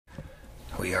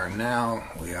We are now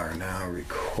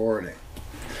recording.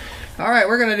 All right,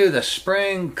 we're going to do the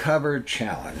spring cover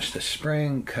challenge. The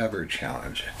spring cover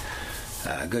challenge.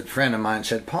 A good friend of mine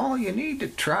said, Paul, you need to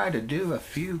try to do a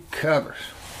few covers.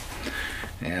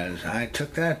 And I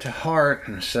took that to heart,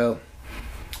 and so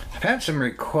I've had some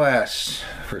requests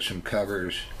for some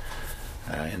covers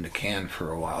in the can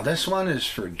for a while. This one is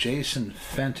for Jason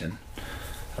Fenton,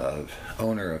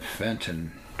 owner of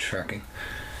Fenton Trucking,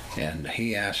 and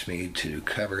he asked me to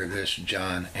cover this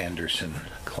John Anderson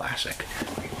classic.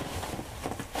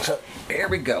 So here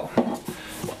we go.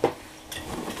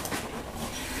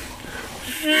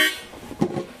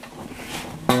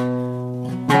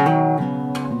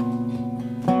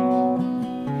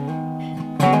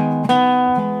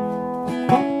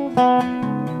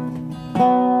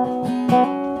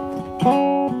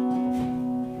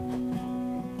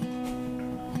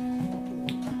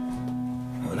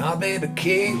 When our baby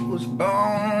Kate was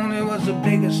born, it was the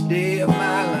biggest day of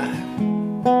my life.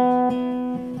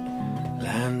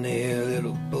 Lying there,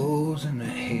 little bows in the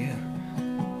hair,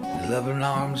 the loving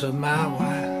arms of my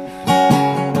wife.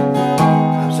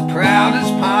 I was the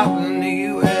proudest pop in the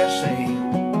USA,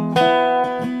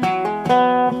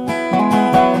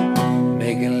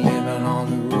 making a living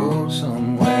on the road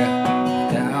somewhere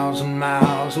 1,000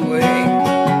 miles away.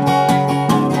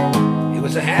 It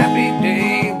was a happy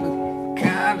day, but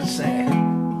kinda sad.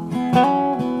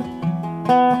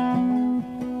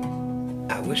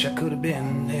 I wish I could have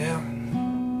been there.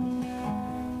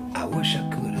 I wish I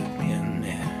could have been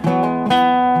there.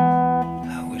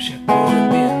 I wish I could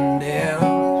have been there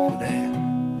for that.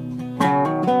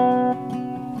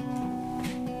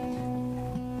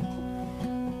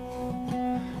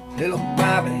 Little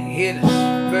Bobby hit his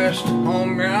first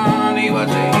home run. He was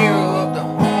a hero of the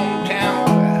hometown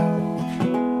crowd.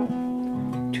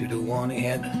 2-1 he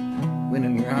had the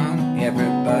winning run.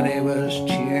 Everybody was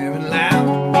cheering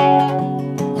loud.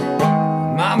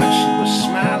 Mama, she was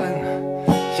smiling,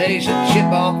 said he's a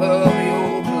chip off of the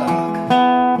old block.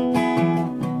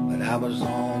 But I was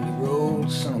on the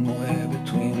road somewhere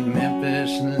between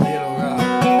Memphis and Little Rock.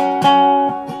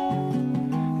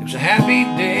 It was a happy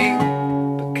day,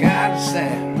 but kinda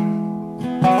sad.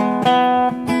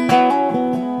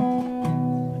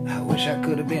 I wish I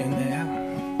could have been there.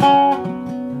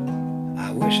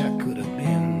 I wish I could have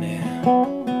been there.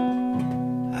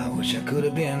 I wish I could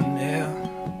have been there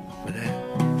for that.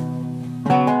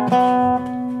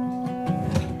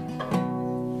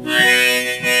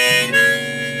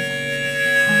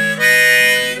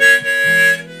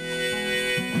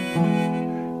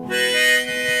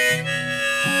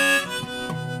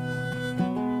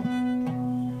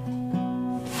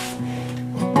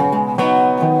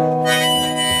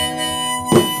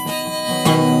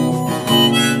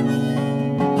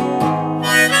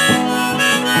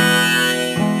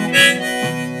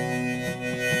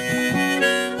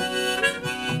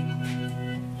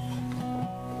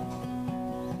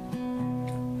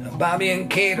 Bobby and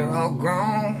Kate are all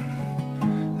grown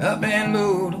up and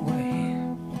moved away.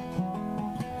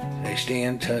 They stay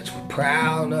in touch, we're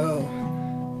proud of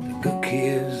the good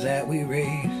kids that we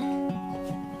raised.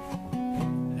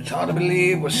 It's hard to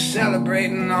believe we're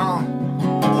celebrating our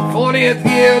 40th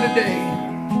year today.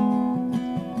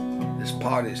 This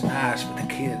party's nice, but the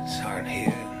kids aren't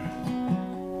here.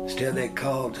 Still they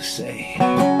called to say,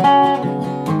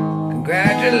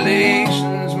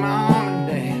 congratulations, Mom and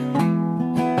Dad.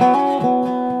 I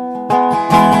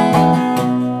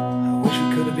wish we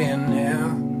could have been there.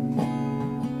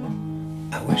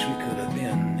 I wish we could have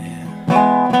been there.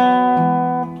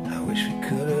 I wish we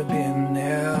could have been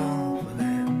there for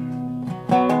that.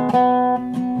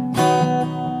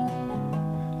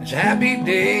 It's a happy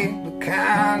day, but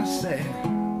kinda sad.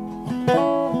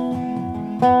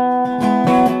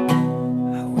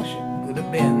 I wish it could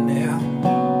have been there.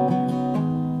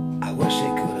 I wish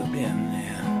it could have been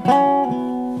there.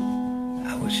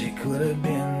 I wish it could have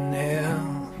been there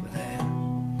for that.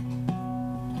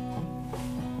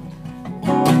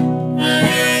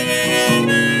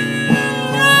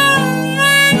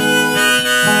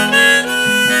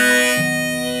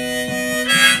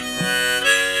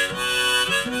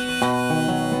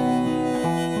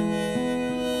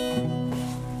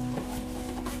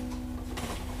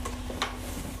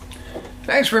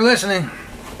 Thanks for listening.